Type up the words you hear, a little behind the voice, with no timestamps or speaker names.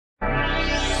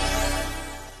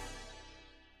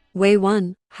Way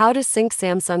 1. How to sync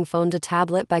Samsung phone to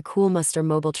tablet by Coolmuster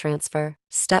Mobile Transfer.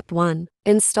 Step 1.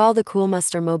 Install the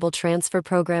Coolmuster Mobile Transfer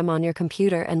program on your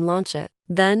computer and launch it.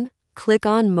 Then, click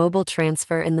on Mobile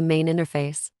Transfer in the main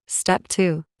interface. Step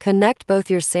 2. Connect both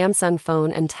your Samsung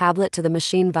phone and tablet to the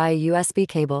machine via USB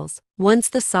cables. Once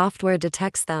the software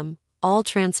detects them, all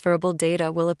transferable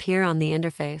data will appear on the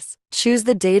interface. Choose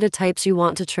the data types you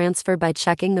want to transfer by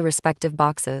checking the respective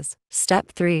boxes.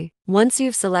 Step 3. Once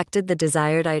you've selected the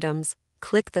desired items,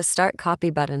 click the Start Copy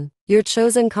button. Your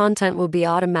chosen content will be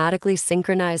automatically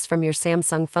synchronized from your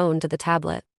Samsung phone to the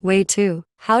tablet. Way 2.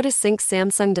 How to sync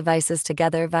Samsung devices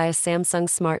together via Samsung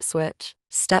Smart Switch.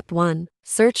 Step 1.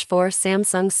 Search for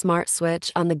Samsung Smart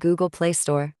Switch on the Google Play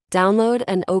Store. Download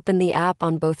and open the app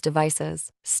on both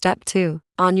devices. Step 2.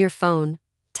 On your phone,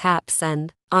 tap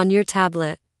Send. On your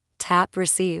tablet, tap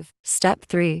Receive. Step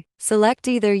 3. Select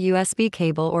either USB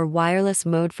cable or wireless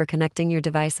mode for connecting your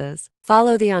devices.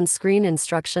 Follow the on-screen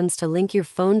instructions to link your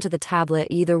phone to the tablet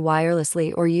either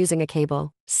wirelessly or using a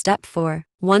cable. Step 4.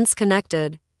 Once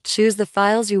connected, choose the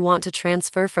files you want to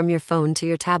transfer from your phone to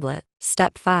your tablet.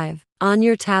 Step 5. On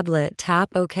your tablet, tap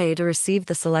OK to receive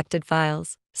the selected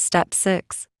files. Step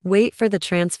 6. Wait for the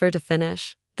transfer to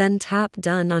finish, then tap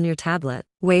Done on your tablet.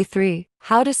 Way 3.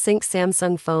 How to sync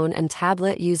Samsung phone and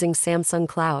tablet using Samsung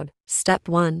Cloud. Step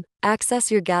 1.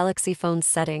 Access your Galaxy phone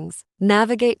settings.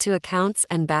 Navigate to Accounts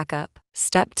and Backup.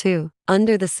 Step 2.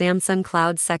 Under the Samsung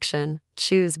Cloud section,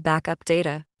 choose Backup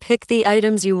Data. Pick the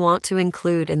items you want to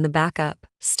include in the backup.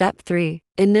 Step 3.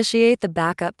 Initiate the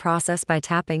backup process by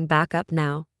tapping Backup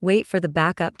Now. Wait for the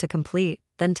backup to complete,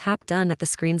 then tap Done at the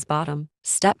screen's bottom.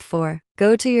 Step 4.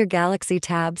 Go to your Galaxy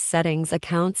tab Settings,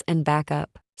 Accounts, and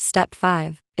Backup. Step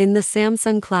 5. In the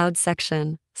Samsung Cloud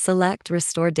section, select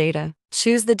Restore Data.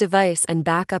 Choose the device and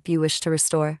backup you wish to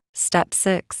restore. Step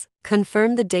 6.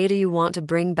 Confirm the data you want to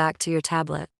bring back to your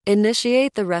tablet.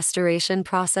 Initiate the restoration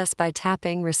process by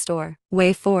tapping Restore.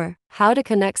 Way 4. How to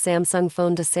connect Samsung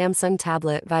phone to Samsung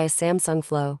tablet via Samsung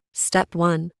Flow. Step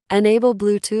 1. Enable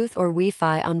Bluetooth or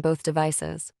Wi-Fi on both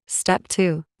devices. Step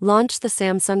 2. Launch the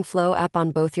Samsung Flow app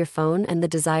on both your phone and the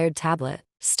desired tablet.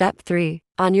 Step 3.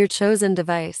 On your chosen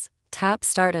device, tap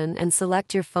Start and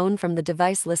select your phone from the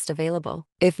device list available.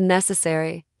 If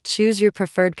necessary, choose your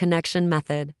preferred connection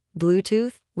method,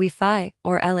 Bluetooth, Wi-Fi,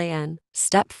 or LAN.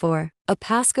 Step 4. A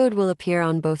passcode will appear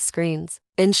on both screens.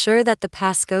 Ensure that the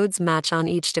passcodes match on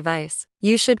each device.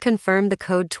 You should confirm the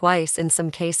code twice in some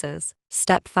cases.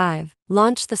 Step 5.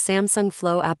 Launch the Samsung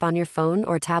Flow app on your phone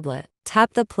or tablet.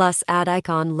 Tap the plus add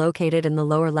icon located in the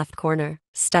lower left corner.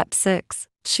 Step 6.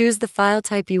 Choose the file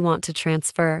type you want to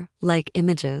transfer, like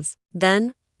images.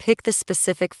 Then, pick the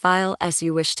specific file as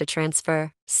you wish to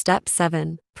transfer. Step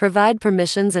 7. Provide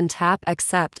permissions and tap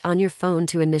Accept on your phone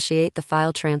to initiate the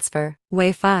file transfer.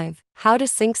 Way 5. How to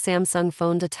sync Samsung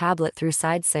phone to tablet through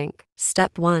SideSync.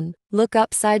 Step 1. Look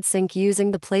up SideSync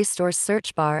using the Play Store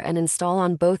search bar and install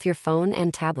on both your phone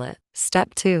and tablet.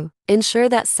 Step 2. Ensure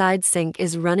that SideSync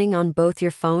is running on both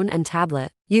your phone and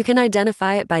tablet. You can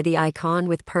identify it by the icon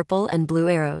with purple and blue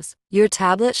arrows. Your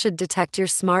tablet should detect your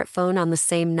smartphone on the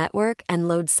same network and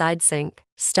load SideSync.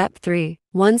 Step 3.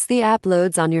 Once the app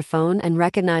loads on your phone and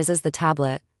recognizes the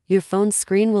tablet, your phone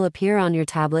screen will appear on your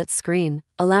tablet's screen,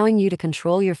 allowing you to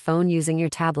control your phone using your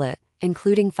tablet,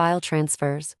 including file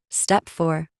transfers. Step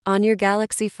 4. On your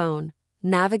Galaxy phone,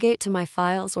 navigate to My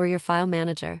Files or your file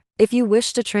manager. If you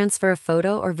wish to transfer a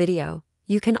photo or video,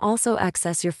 you can also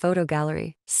access your photo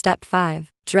gallery. Step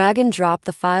 5. Drag and drop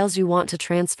the files you want to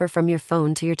transfer from your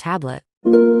phone to your tablet.